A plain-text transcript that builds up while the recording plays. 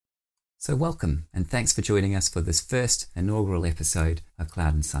So welcome, and thanks for joining us for this first inaugural episode of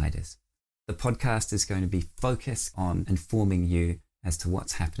Cloud Insiders. The podcast is going to be focused on informing you as to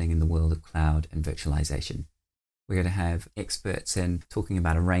what's happening in the world of cloud and virtualization. We're going to have experts in talking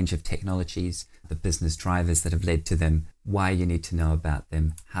about a range of technologies, the business drivers that have led to them, why you need to know about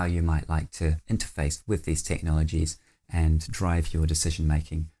them, how you might like to interface with these technologies and drive your decision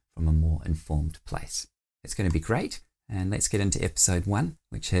making from a more informed place. It's going to be great. And let's get into episode 1,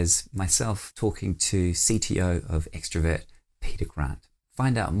 which is myself talking to CTO of Extrovert, Peter Grant.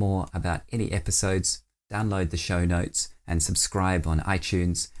 Find out more about any episodes, download the show notes, and subscribe on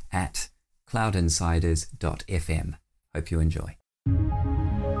iTunes at cloudinsiders.fm. Hope you enjoy.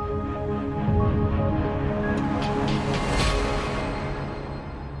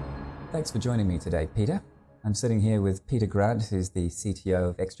 Thanks for joining me today, Peter. I'm sitting here with Peter Grant, who's the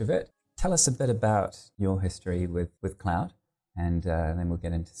CTO of Extrovert. Tell us a bit about your history with cloud, and then we'll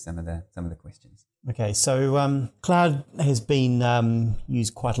get into some of the questions. Okay, so cloud has been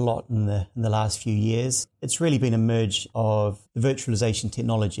used quite a lot in the last few years. It's really been a merge of the virtualization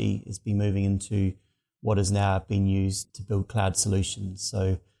technology has been moving into what is now being used to build cloud solutions.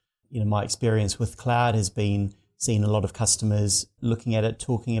 So, my experience with cloud has been seeing a lot of customers looking at it,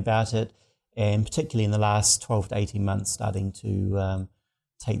 talking about it, and particularly in the last 12 to 18 months, starting to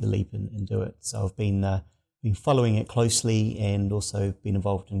take the leap and do it. So I've been following it closely and also been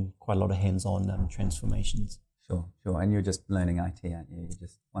involved in quite a lot of hands-on transformations. Sure. And you're just learning IT, aren't you? You're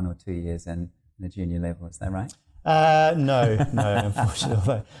just 1 or 2 years in the junior level, is that right? No,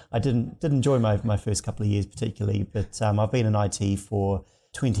 unfortunately. I didn't enjoy my first couple of years particularly, but I've been in IT for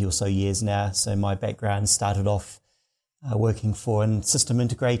 20 or so years now. So my background started off working for a system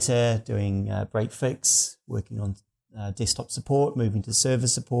integrator, doing break fix, working on desktop support, moving to server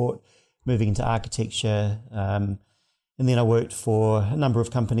support, moving into architecture. And then I worked for a number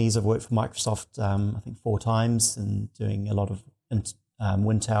of companies. I've worked for Microsoft, I think 4 times, and doing a lot of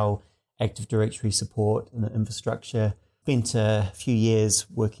Wintel Active Directory support and infrastructure. Spent a few years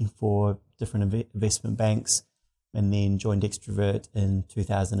working for different investment banks, and then joined Extrovert in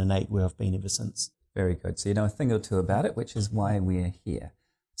 2008, where I've been ever since. Very good. So you know a thing or two about it, which is why we're here.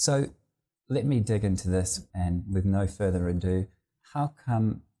 So let me dig into this, and with no further ado, how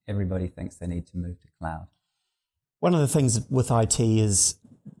come everybody thinks they need to move to cloud? One of the things with IT is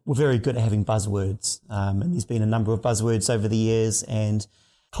we're very good at having buzzwords, and there's been a number of buzzwords over the years, and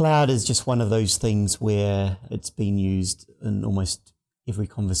cloud is just one of those things where it's been used in almost every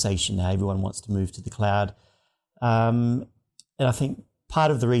conversation now. Everyone wants to move to the cloud. And I think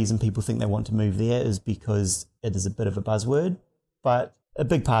part of the reason people think they want to move there is because it is a bit of a buzzword, but a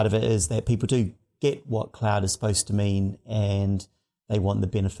big part of it is that people do get what cloud is supposed to mean, and they want the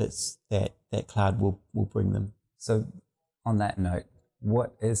benefits that cloud will bring them. So on that note,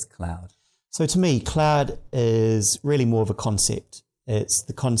 what is cloud? So to me, cloud is really more of a concept. It's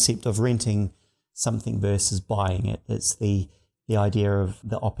the concept of renting something versus buying it. It's the idea of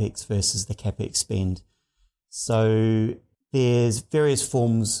the OPEX versus the CAPEX spend. So there's various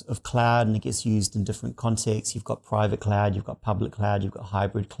forms of cloud, and it gets used in different contexts. You've got private cloud, you've got public cloud, you've got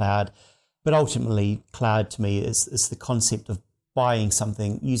hybrid cloud. But ultimately, cloud to me is the concept of buying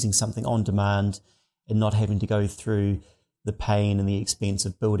something, using something on demand, and not having to go through the pain and the expense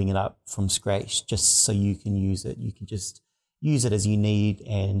of building it up from scratch just so you can use it. You can just use it as you need,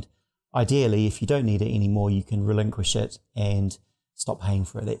 and ideally, if you don't need it anymore, you can relinquish it and stop paying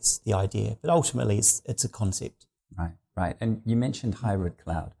for it. That's the idea. But ultimately, it's a concept. Right. And you mentioned hybrid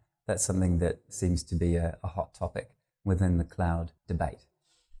cloud. That's something that seems to be a hot topic within the cloud debate.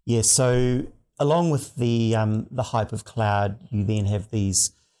 Yeah, so along with the hype of cloud, you then have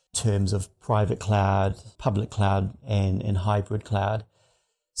these terms of private cloud, public cloud, and hybrid cloud.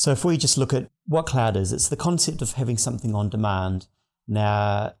 So if we just look at what cloud is, it's the concept of having something on demand.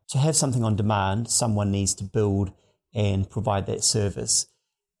 Now, to have something on demand, someone needs to build and provide that service.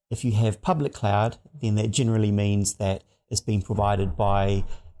 If you have public cloud, then that generally means that it's being provided by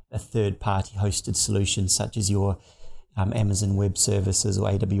a third-party hosted solution, such as your Amazon Web Services or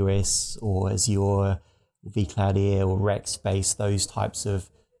AWS or Azure, or vCloud Air or Rackspace, those types of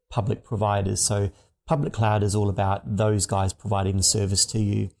public providers. So public cloud is all about those guys providing the service to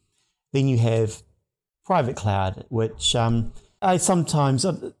you. Then you have private cloud, which I sometimes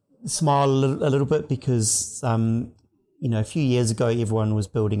smile a little bit because a few years ago, everyone was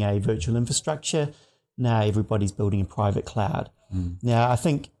building a virtual infrastructure. Now everybody's building a private cloud. Now, I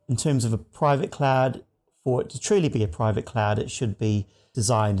think in terms of a private cloud, for it to truly be a private cloud, it should be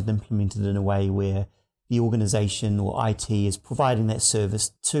designed and implemented in a way where the organization or IT is providing that service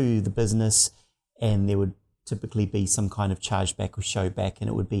to the business, and there would typically be some kind of chargeback or showback, and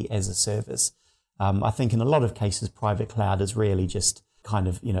it would be as a service. I think in a lot of cases, private cloud is really just kind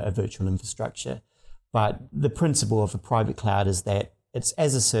of, a virtual infrastructure. But the principle of a private cloud is that it's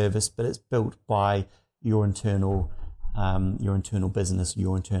as a service, but it's built by your internal business,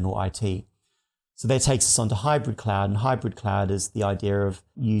 your internal IT. So that takes us on to hybrid cloud, and hybrid cloud is the idea of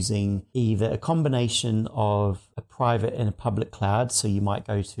using either a combination of a private and a public cloud. So you might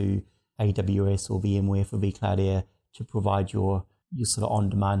go to AWS or VMware for vCloud Air to provide your sort of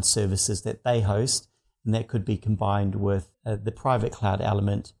on-demand services that they host, and that could be combined with the private cloud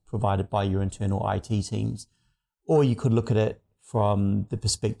element provided by your internal IT teams. Or you could look at it from the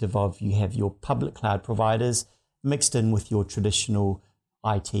perspective of you have your public cloud providers mixed in with your traditional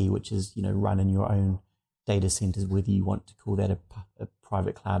IT, which is, run in your own data centers, whether you want to call that a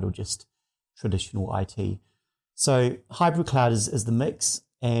private cloud or just traditional IT. So hybrid cloud is the mix,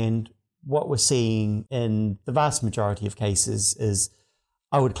 and what we're seeing in the vast majority of cases is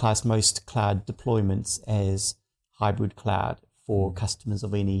I would class most cloud deployments as hybrid cloud for customers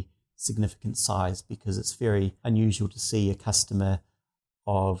of any significant size, because it's very unusual to see a customer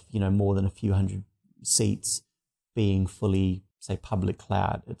of, more than a few hundred seats being fully, say, public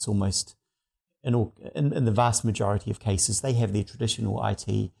cloud. It's almost, in the vast majority of cases, they have their traditional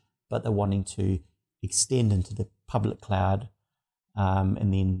IT, but they're wanting to extend into the public cloud,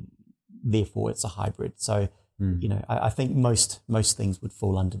 and then therefore it's a hybrid. So, I think most things would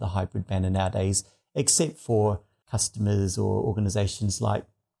fall under the hybrid banner nowadays, except for customers or organizations like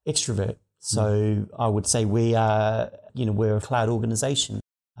Extrovert. So I would say we are, we're a cloud organization.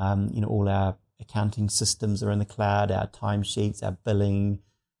 All our accounting systems are in the cloud, our timesheets, our billing,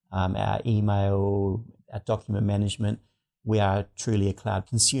 our email, our document management. We are truly a cloud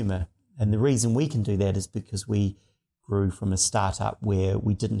consumer. And the reason we can do that is because we grew from a startup where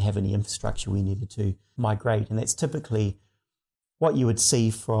we didn't have any infrastructure we needed to migrate. And that's typically what you would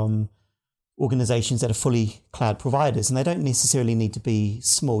see from organizations that are fully cloud providers. And they don't necessarily need to be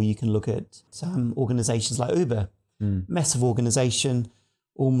small. You can look at some organizations like Uber, massive organization,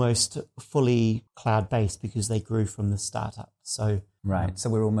 almost fully cloud-based because they grew from the startup. So right. So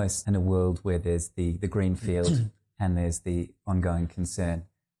we're almost in a world where there's the green field and there's the ongoing concern.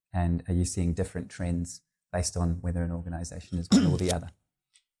 And are you seeing different trends based on whether an organization is one or the other?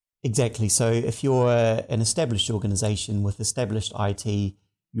 Exactly. So if you're an established organization with established IT,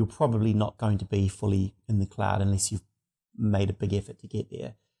 you're probably not going to be fully in the cloud unless you've made a big effort to get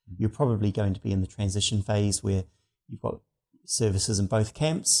there. You're probably going to be in the transition phase where you've got services in both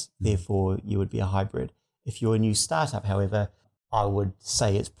camps, therefore you would be a hybrid. If you're a new startup, however, I would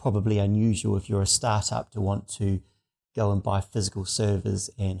say it's probably unusual if you're a startup to want to go and buy physical servers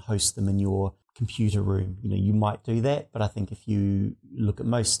and host them in your computer room. You might do that, but I think if you look at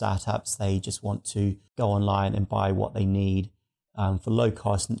most startups, they just want to go online and buy what they need for low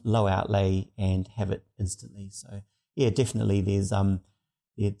cost, low outlay, and have it instantly. So yeah, definitely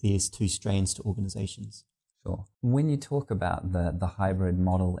there's two strands to organizations. Sure. When you talk about the hybrid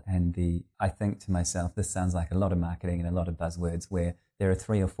model and I think to myself, this sounds like a lot of marketing and a lot of buzzwords where there are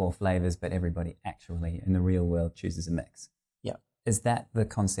 3 or 4 flavors, but everybody actually in the real world chooses a mix. Yeah. Is that the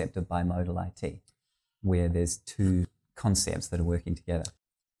concept of bimodal IT, where there's 2 concepts that are working together?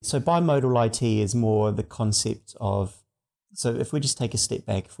 So bimodal IT is more the concept of, so if we just take a step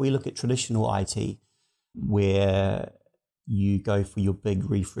back, if we look at traditional IT, where you go for your big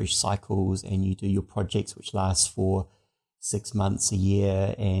refresh cycles and you do your projects which last for 6 months, a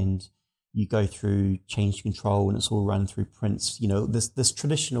year, and you go through change control and it's all run through prints, this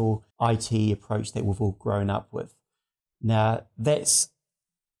traditional IT approach that we've all grown up with. Now that's,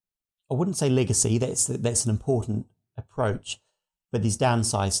 I wouldn't say legacy, that's an important approach, but there's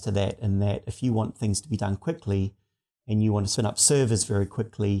downsides to that, in that if you want things to be done quickly and you want to spin up servers very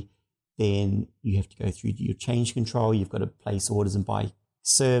quickly, then you have to go through your change control. You've got to place orders and buy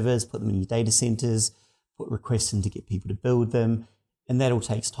servers, put them in your data centers, put requests in to get people to build them, and that all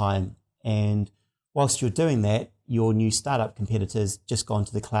takes time. And whilst you're doing that, your new startup competitors just gone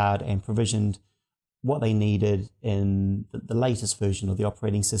to the cloud and provisioned what they needed in the latest version of the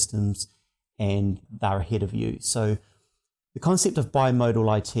operating systems, and they're ahead of you. So the concept of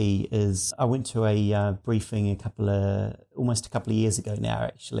bimodal IT is, I went to a briefing almost a couple of years ago now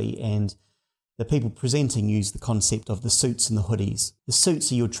actually, and the people presenting used the concept of the suits and the hoodies. The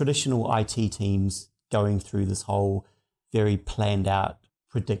suits are your traditional IT teams going through this whole very planned out,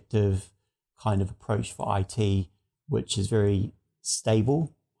 predictive kind of approach for IT, which is very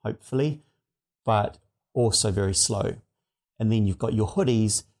stable, hopefully, but also very slow. And then you've got your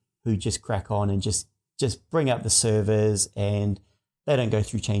hoodies who just crack on and just bring up the servers, and they don't go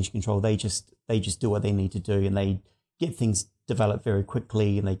through change control. They they just do what they need to do, and they get things developed very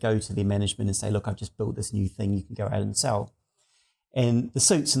quickly, and they go to their management and say, look, I've just built this new thing you can go out and sell. And the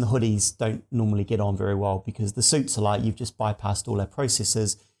suits and the hoodies don't normally get on very well, because the suits are like, you've just bypassed all our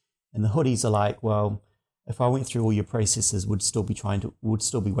processes, and the hoodies are like, well, if I went through all your processes, would still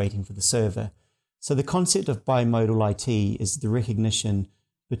be waiting for the server. So the concept of bimodal IT is the recognition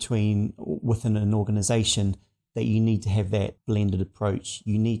within an organization that you need to have that blended approach.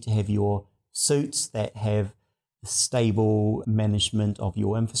 You need to have your suits that have the stable management of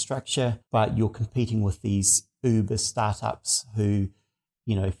your infrastructure, but you're competing with these Uber startups who,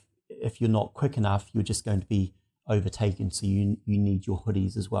 if you're not quick enough, you're just going to be overtaken. So you need your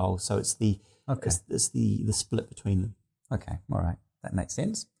hoodies as well. So it's the split between them. Okay, all right, that makes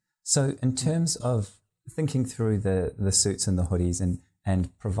sense. So in terms of thinking through the suits and the hoodies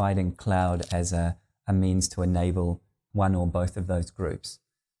and providing cloud as a means to enable one or both of those groups,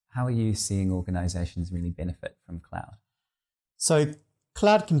 how are you seeing organizations really benefit from cloud? So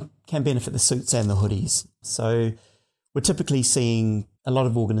cloud can benefit the suits and the hoodies. So we're typically seeing a lot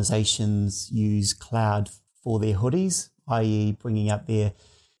of organizations use cloud for their hoodies, i.e. bringing up their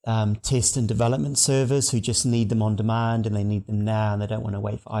test and development servers who just need them on demand, and they need them now and they don't want to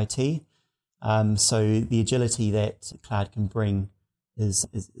wait for IT. So the agility that cloud can bring is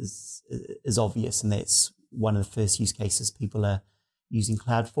obvious, and that's one of the first use cases people are using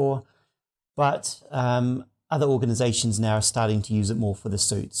cloud for. But other organizations now are starting to use it more for the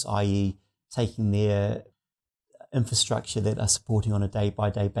suits, i.e. taking their infrastructure that are supporting on a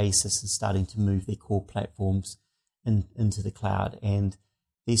day-by-day basis and starting to move their core platforms into the cloud. And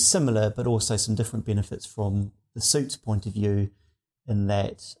there's similar but also some different benefits from the suits point of view, in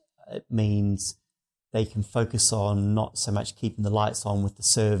that it means they can focus on not so much keeping the lights on with the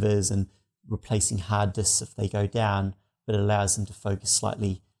servers and replacing hard disks if they go down, but it allows them to focus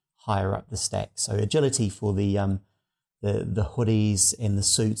slightly higher up the stack. So agility for the hoodies and the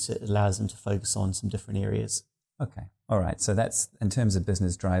suits, it allows them to focus on some different areas. Okay. All right. So that's in terms of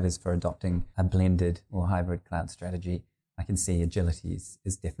business drivers for adopting a blended or hybrid cloud strategy. I can see agility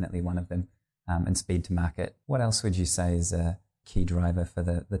is definitely one of them, and speed to market. What else would you say is a key driver for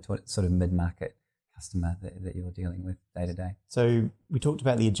the sort of mid-market customer that you're dealing with day to day? So we talked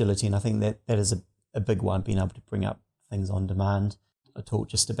about the agility, and I think that is a big one, being able to bring up things on demand. I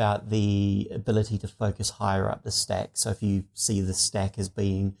talked just about the ability to focus higher up the stack. So if you see the stack as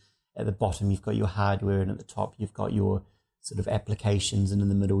being at the bottom, you've got your hardware, and at the top, you've got your sort of applications, and in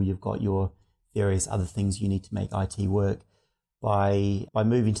the middle, you've got your various other things you need to make IT work. By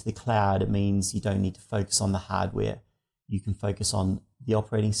moving to the cloud, it means you don't need to focus on the hardware. You can focus on the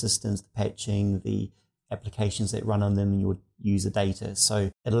operating systems, the patching, the applications that run on them, and your user data. So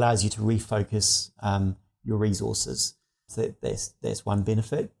it allows you to refocus your resources. So that's one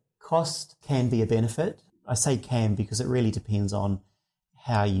benefit. Cost can be a benefit. I say can because it really depends on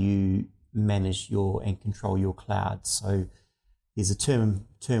how you manage and control your cloud. So there's a term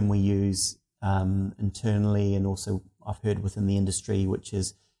we use internally, and also I've heard within the industry, which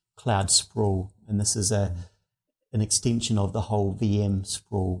is cloud sprawl. And this is an extension of the whole VM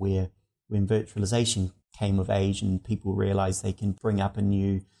sprawl, where when virtualization came of age and people realized they can bring up a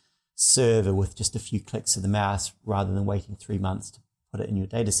new server with just a few clicks of the mouse rather than waiting 3 months to put it in your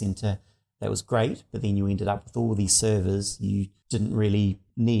data center, that was great. But then you ended up with all these servers you didn't really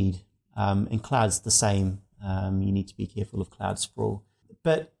need. And cloud's the same. You need to be careful of cloud sprawl.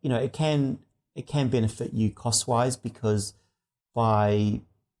 But, it can benefit you cost-wise, because by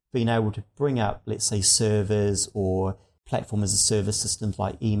being able to bring up, let's say, servers or platform as a service systems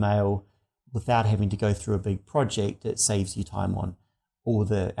like email without having to go through a big project, it saves you time on all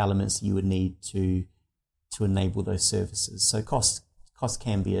the elements you would need to enable those services. So cost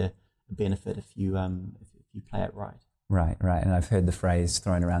can be a benefit if you play it right. Right. And I've heard the phrase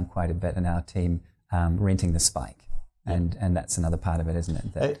thrown around quite a bit in our team, renting the spike. And that's another part of it,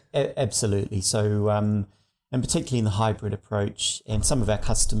 isn't it? Absolutely. So, and particularly in the hybrid approach, and some of our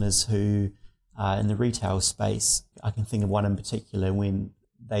customers who are in the retail space, I can think of one in particular when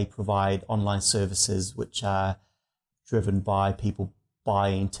they provide online services which are driven by people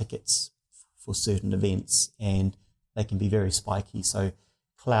buying tickets for certain events, and they can be very spiky. So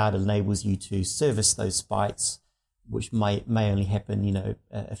cloud enables you to service those spikes, which may only happen,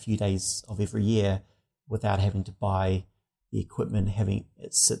 a few days of every year, without having to buy the equipment, having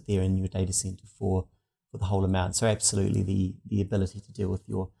it sit there in your data center for the whole amount. So absolutely the ability to deal with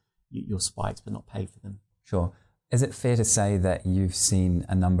your spikes but not pay for them. Sure. Is it fair to say that you've seen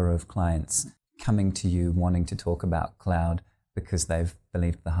a number of clients coming to you wanting to talk about cloud because they've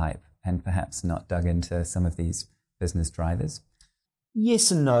believed the hype and perhaps not dug into some of these business drivers?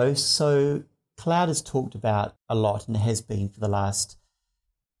 Yes and no. So cloud is talked about a lot, and it has been for the last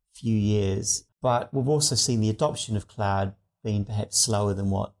few years, but we've also seen the adoption of cloud being perhaps slower than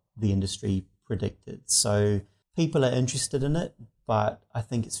what the industry predicted. So people are interested in it, but I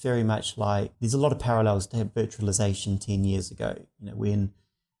think it's very much like there's a lot of parallels to virtualization 10 years ago. When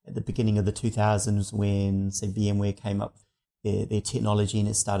at the beginning of the 2000s, when say VMware came up with their technology and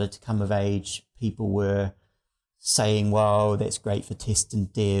it started to come of age, people were saying, well, that's great for test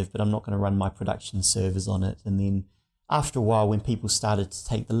and dev, but I'm not going to run my production servers on it. And then after a while, when people started to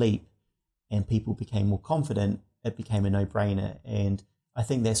take the leap and people became more confident, it became a no-brainer. And I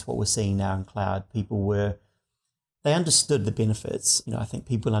think that's what we're seeing now in cloud. They understood the benefits. I think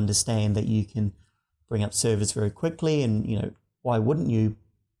people understand that you can bring up servers very quickly, and, why wouldn't you?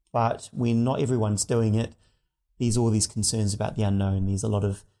 But when not everyone's doing it, there's all these concerns about the unknown. There's a lot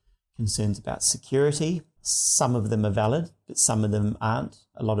of concerns about security. Some of them are valid, but some of them aren't.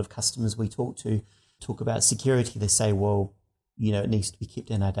 A lot of customers we talk to talk about security. They say, well, it needs to be kept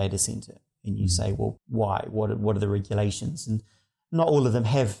in our data center. And you say, well, why? What are the regulations? And not all of them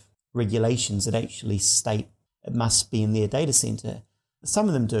have regulations that actually state it must be in their data center. Some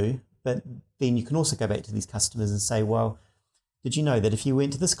of them do, but then you can also go back to these customers and say, well, did you know that if you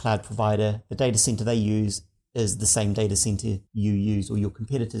went to this cloud provider, the data center they use is the same data center you use or your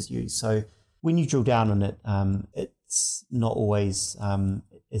competitors use? So when you drill down on it, it's not always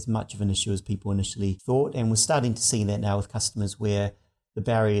as much of an issue as people initially thought. And we're starting to see that now with customers where the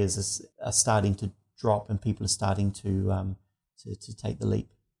barriers are starting to drop and people are starting to take the leap.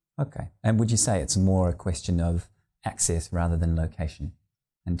 Okay. And would you say it's more a question of access rather than location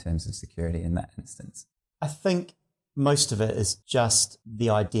in terms of security in that instance? I think most of it is just the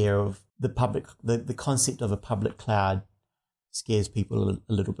idea of the concept of a public cloud scares people a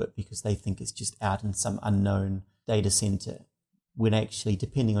little bit because they think it's just out in some unknown data center, when actually,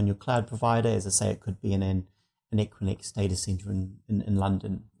 depending on your cloud provider, as I say, it could be in an Equinix data center in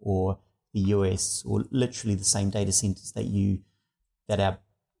London or the US, or literally the same data centers that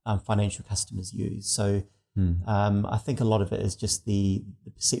our financial customers use. So I think a lot of it is just the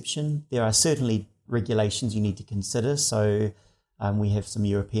perception. There are certainly regulations you need to consider. So we have some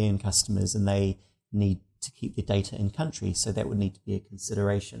European customers and they need to keep their data in country, so that would need to be a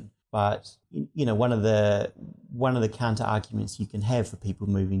consideration. But one of the counter arguments you can have for people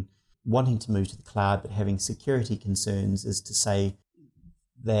wanting to move to the cloud but having security concerns is to say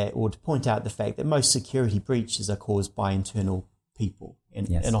that, or to point out the fact that most security breaches are caused by internal people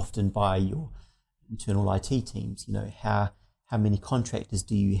and often by your internal IT teams. How many contractors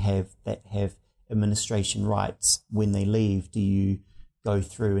do you have that have administration rights? When they leave, do you go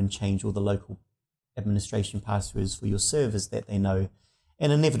through and change all the local administration passwords for your servers that they know?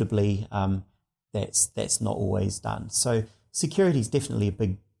 And inevitably, that's not always done. So security is definitely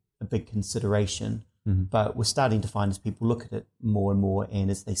a big consideration. Mm-hmm. But we're starting to find, as people look at it more and more,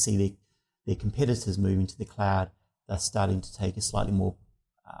 and as they see their competitors moving to the cloud, they're starting to take a slightly more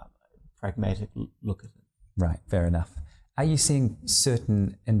pragmatic look at it. Right, fair enough. Are you seeing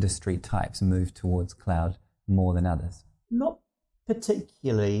certain industry types move towards cloud more than others? Not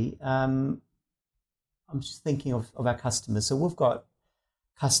particularly. I'm just thinking of our customers. So we've got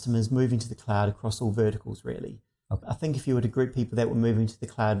customers moving to the cloud across all verticals, really. Okay. I think if you were to group people that were moving to the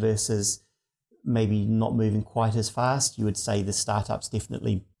cloud versus maybe not moving quite as fast, you would say the startups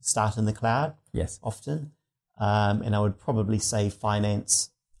definitely start in the cloud. Yes. Often. And I would probably say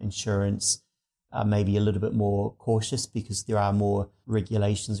finance, insurance are maybe a little bit more cautious because there are more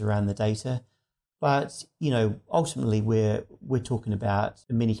regulations around the data. But, ultimately we're talking about,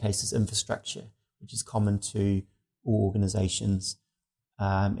 in many cases, infrastructure, which is common to all organizations.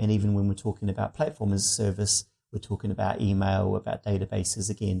 And even when we're talking about platform as a service, we're talking about email, about databases,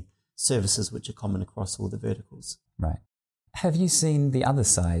 again, services which are common across all the verticals. Right. Have you seen the other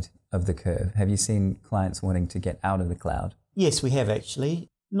side of the curve? Have you seen clients wanting to get out of the cloud? Yes, we have actually.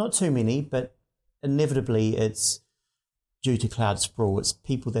 Not too many, but inevitably it's due to cloud sprawl. It's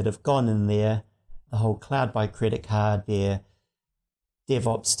people that have gone in there, the whole cloud by credit card, their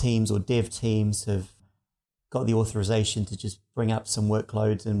DevOps teams or dev teams have got the authorization to just bring up some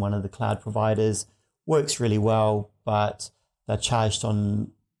workloads in one of the cloud providers. Works really well, but they're charged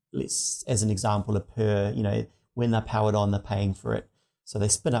on, as an example, when they're powered on, they're paying for it. So they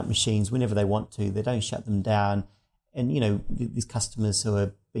spin up machines whenever they want to. They don't shut them down. And, these customers who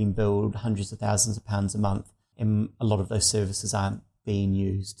are being billed hundreds of thousands of pounds a month, and a lot of those services aren't being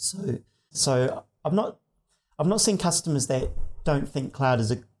used. So I've not seen customers that don't think cloud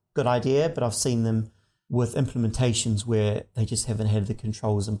is a good idea, but I've seen them with implementations where they just haven't had the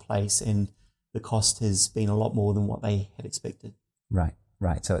controls in place and the cost has been a lot more than what they had expected. Right.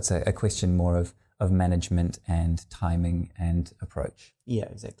 Right. So it's a question more of management and timing and approach. Yeah,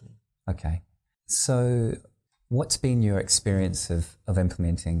 exactly. Okay. So what's been your experience of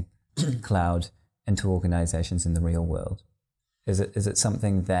implementing cloud into organizations in the real world? Is it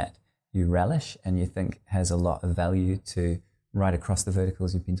something that you relish and you think has a lot of value to right across the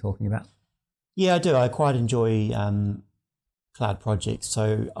verticals you've been talking about? Yeah, I do. I quite enjoy cloud projects.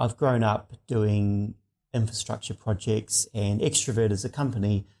 So I've grown up doing infrastructure projects, and Extrovert as a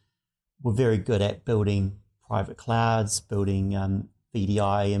company, we're very good at building private clouds, building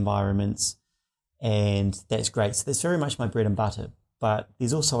VDI environments, and that's great. So that's very much my bread and butter. But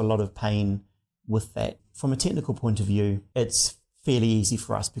there's also a lot of pain with that. From a technical point of view, it's fairly easy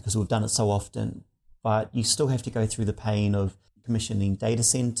for us because we've done it so often, but you still have to go through the pain of commissioning data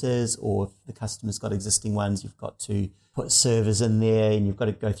centers, or if the customer's got existing ones, you've got to put servers in there and you've got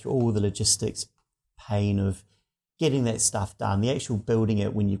to go through all the logistics pain of getting that stuff done. The actual building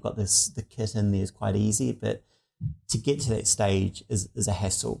it when you've got the kit in there is quite easy, but to get to that stage is a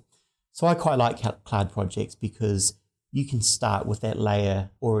hassle. So I quite like cloud projects because you can start with that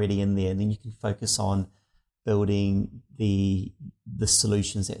layer already in there, and then you can focus on building the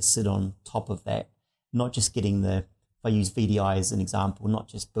solutions that sit on top of that, not just getting if I use VDI as an example, not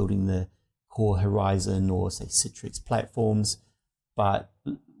just building the core Horizon or say Citrix platforms, but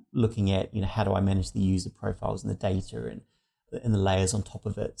looking at, how do I manage the user profiles and the data and the layers on top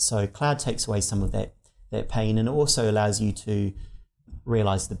of it. So cloud takes away some of that pain, and it also allows you to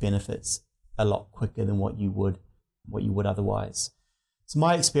realize the benefits a lot quicker than what you would otherwise. So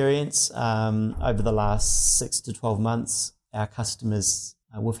my experience over the last 6 to 12 months, our customers,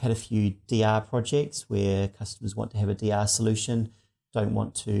 we've had a few DR projects where customers want to have a DR solution, don't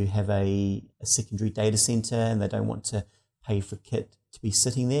want to have a secondary data center, and they don't want to pay for kit to be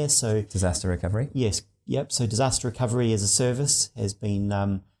sitting there. So disaster recovery? Yes. Yep. So disaster recovery as a service has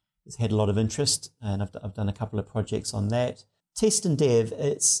had a lot of interest, and I've done a couple of projects on that. Test and dev,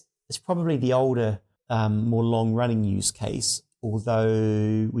 it's probably the older, more long-running use case,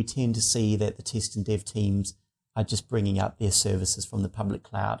 although we tend to see that the test and dev teams are just bringing up their services from the public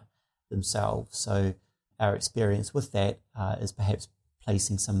cloud themselves. So our experience with that is perhaps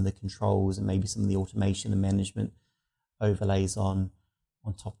placing some of the controls and maybe some of the automation and management overlays on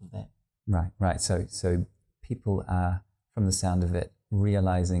top of that. Right. So people are, from the sound of it,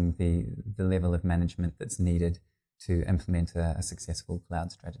 realizing the level of management that's needed to implement a successful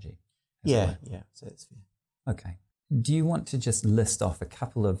cloud strategy. Yeah, so that's fair. Okay. Do you want to just list off a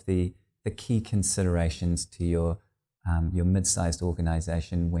couple of the key considerations to your mid-sized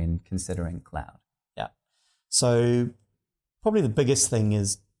organization when considering cloud? Yeah. So probably the biggest thing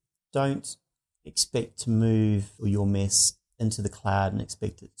is don't expect to move your mess into the cloud and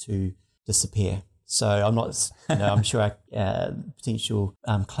expect it to disappear. So I'm sure our potential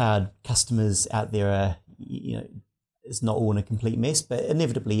cloud customers out there are, it's not all in a complete mess, but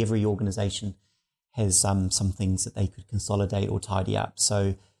inevitably every organization has some things that they could consolidate or tidy up.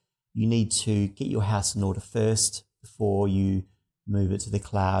 So you need to get your house in order first before you move it to the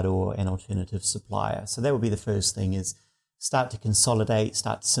cloud or an alternative supplier. So that would be the first thing, is start to consolidate,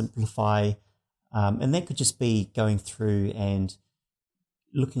 start to simplify. And that could just be going through and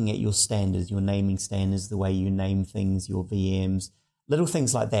looking at your standards, your naming standards, the way you name things, your VMs, little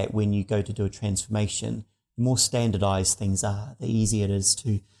things like that. When you go to do a transformation, the more standardized things are, the easier it is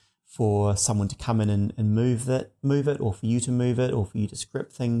for someone to come in and move it, or for you to move it, or for you to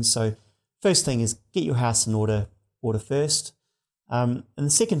script things. So first thing is get your house in order first. And the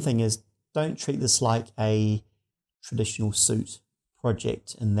second thing is, don't treat this like a traditional suite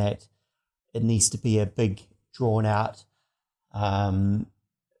project, in that it needs to be a big, drawn out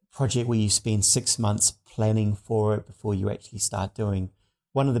project where you spend 6 months planning for it before you actually start doing.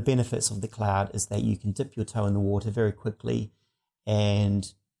 One of the benefits of the cloud is that you can dip your toe in the water very quickly.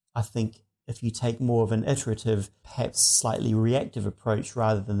 And I think if you take more of an iterative, perhaps slightly reactive approach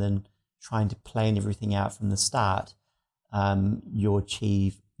rather than trying to plan everything out from the start, you'll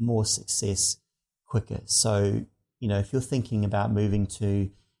achieve more success quicker. So, if you're thinking about moving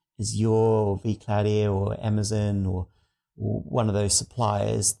to Azure or vCloud Air or Amazon or one of those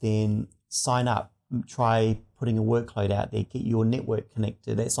suppliers, then sign up, try putting a workload out there, get your network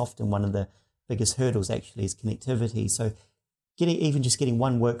connected. That's often one of the biggest hurdles, actually, is connectivity. So just getting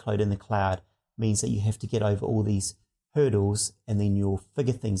one workload in the cloud means that you have to get over all these hurdles, and then you'll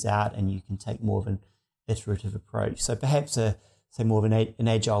figure things out and you can take more of an iterative approach. So perhaps more of an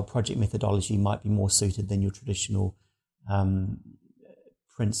agile project methodology might be more suited than your traditional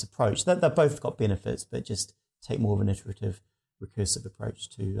Prince approach. They've both got benefits, but just take more of an iterative, recursive approach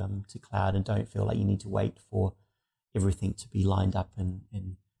to cloud, and don't feel like you need to wait for everything to be lined up and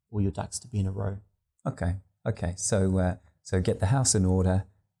all your ducks to be in a row. Okay. So get the house in order,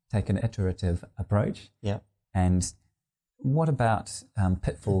 take an iterative approach. Yeah. And what about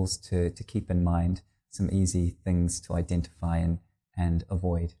pitfalls to keep in mind, some easy things to identify and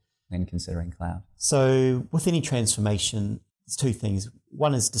avoid when considering cloud? So with any transformation, there's two things.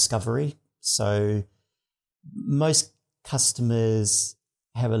 One is discovery. So most customers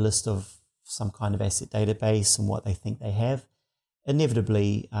have a list of some kind of asset database and what they think they have.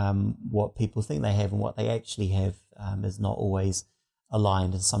 Inevitably, what people think they have and what they actually have is not always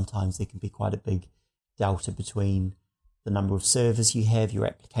aligned, and sometimes there can be quite a big delta between the number of servers you have, your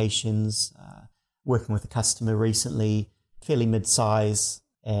applications. Working with a customer recently, fairly mid-size,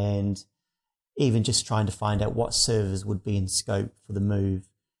 and even just trying to find out what servers would be in scope for the move,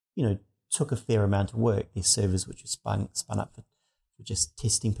 took a fair amount of work. There's servers which are spun up for just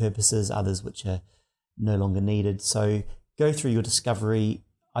testing purposes, others which are no longer needed. So go through your discovery,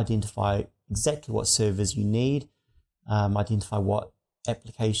 identify exactly what servers you need, identify what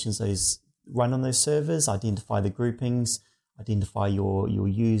applications those run on those servers, identify the groupings, identify your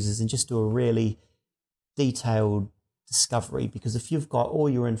users, and just do a really detailed discovery. Because if you've got all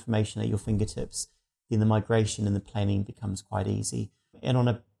your information at your fingertips, then the migration and the planning becomes quite easy. And on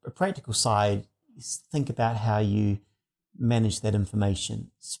a practical side, think about how you manage that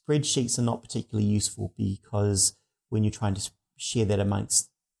information. Spreadsheets are not particularly useful because when you're trying to share that amongst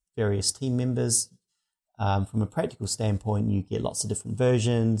various team members, from a practical standpoint, you get lots of different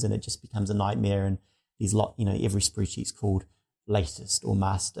versions and it just becomes a nightmare. And every spreadsheet's called latest or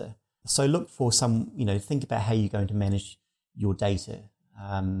master. So look for think about how you're going to manage your data.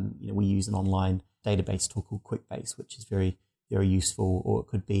 We use an online database tool called QuickBase, which is very, very useful, or it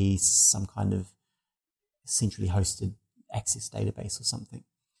could be some kind of centrally hosted access database or something.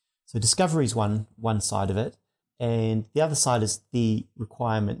 So discovery is one side of it. And the other side is the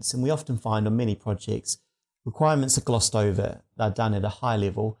requirements. And we often find on many projects, requirements are glossed over. They're done at a high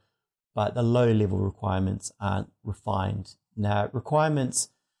level, but the low level requirements aren't refined. Now, requirements,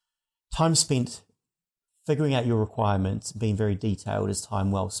 time spent figuring out your requirements, being very detailed, is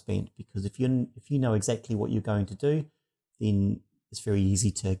time well spent, because if you know exactly what you're going to do, then it's very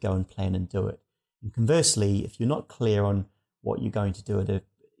easy to go and plan and do it. And conversely, if you're not clear on what you're going to do at a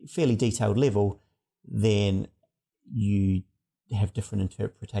fairly detailed level, then you have different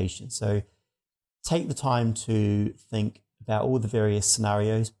interpretations. So take the time to think about all the various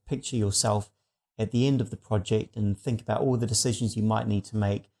scenarios, picture yourself at the end of the project and think about all the decisions you might need to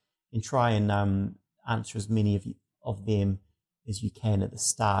make, and try and answer as many of them as you can at the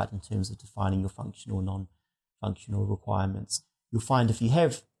start in terms of defining your functional and non-functional requirements. You'll find if you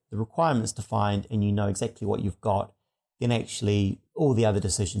have the requirements defined and you know exactly what you've got, then actually all the other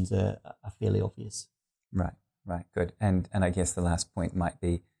decisions are fairly obvious. Right, good. And I guess the last point might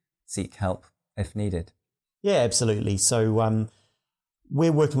be seek help if needed. Yeah, absolutely. So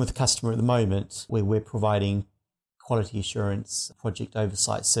we're working with a customer at the moment where we're providing quality assurance project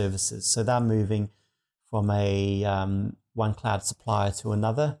oversight services. So they're moving from a one cloud supplier to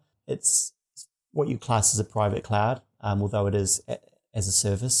another. It's what you class as a private cloud, although it is as a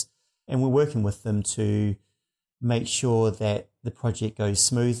service. And we're working with them to make sure that the project goes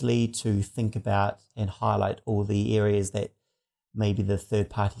smoothly, to think about and highlight all the areas that maybe the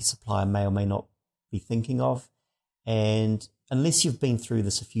third-party supplier may or may not be thinking of. And unless you've been through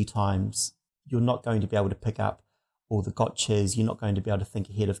this a few times, you're not going to be able to pick up all the gotchas. You're not going to be able to think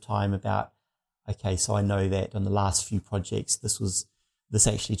ahead of time about, okay, so I know that on the last few projects, this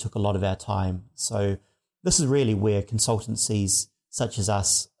actually took a lot of our time. So this is really where consultancies such as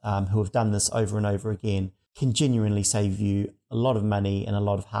us, who have done this over and over again, can genuinely save you a lot of money and a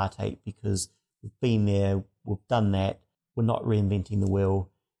lot of heartache, because we've been there, we've done that, we're not reinventing the wheel,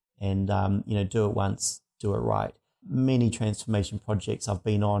 and do it once, do it right. Many transformation projects I've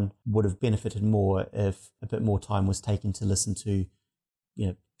been on would have benefited more if a bit more time was taken to listen to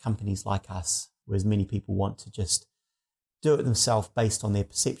companies like us, whereas many people want to just do it themselves based on their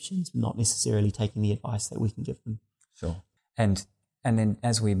perceptions, but not necessarily taking the advice that we can give them. Sure. And then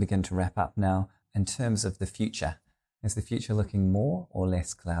as we begin to wrap up now, in terms of the future, is the future looking more or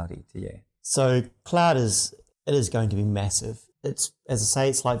less cloudy to you? So cloud is going to be massive. It's, as I say,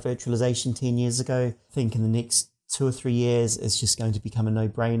 it's like virtualization 10 years ago. I think in the next 2 or 3 years, it's just going to become a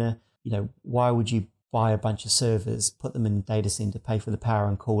no-brainer. Why would you buy a bunch of servers, put them in a data center, pay for the power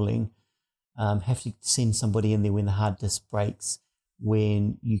and cooling, have to send somebody in there when the hard disk breaks,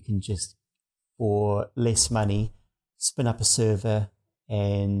 when you can just, for less money, spin up a server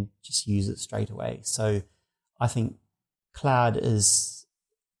and just use it straight away. So I think cloud is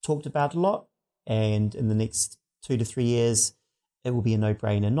talked about a lot, and in the next 2 to 3 years, it will be a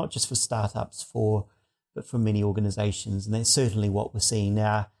no-brainer, not just for startups, but for many organizations. And that's certainly what we're seeing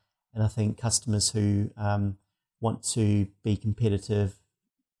now. And I think customers who want to be competitive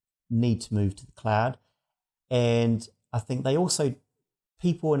need to move to the cloud. And I think they also,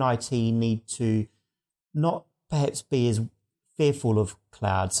 people in IT need to not perhaps be as fearful of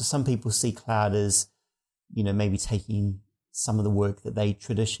cloud. So some people see cloud as, maybe taking some of the work that they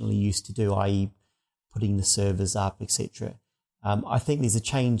traditionally used to do, i.e. putting the servers up, etc. I think there's a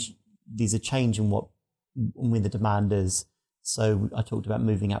change in when the demand is. So I talked about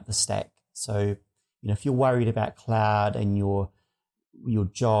moving up the stack. So, if you're worried about cloud and your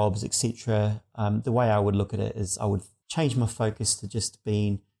jobs, etc., the way I would look at it is I would change my focus to just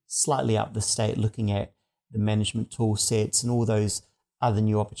being slightly up the stack, looking at the management tool sets and all those other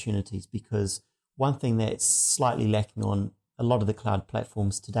new opportunities. Because one thing that's slightly lacking on a lot of the cloud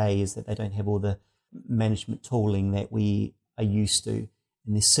platforms today is that they don't have all the management tooling that we are used to.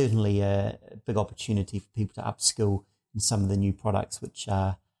 And there's certainly a big opportunity for people to upskill in some of the new products which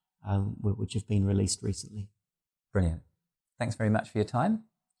have been released recently. Brilliant. Thanks very much for your time,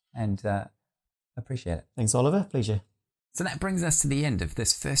 and appreciate it. Thanks, Oliver. Pleasure. So that brings us to the end of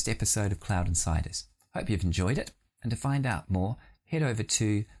this first episode of Cloud Insiders. Hope you've enjoyed it, and to find out more, head over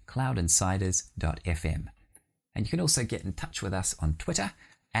to cloudinsiders.fm. And you can also get in touch with us on Twitter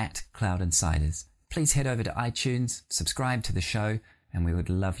 @CloudInsiders. Please head over to iTunes, subscribe to the show, and we would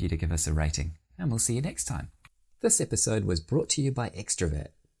love you to give us a rating. And we'll see you next time. This episode was brought to you by Extrovert,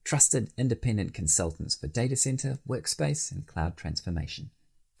 trusted independent consultants for data center, workspace, and cloud transformation.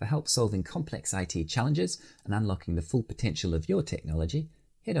 For help solving complex IT challenges and unlocking the full potential of your technology,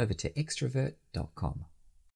 head over to extrovert.com.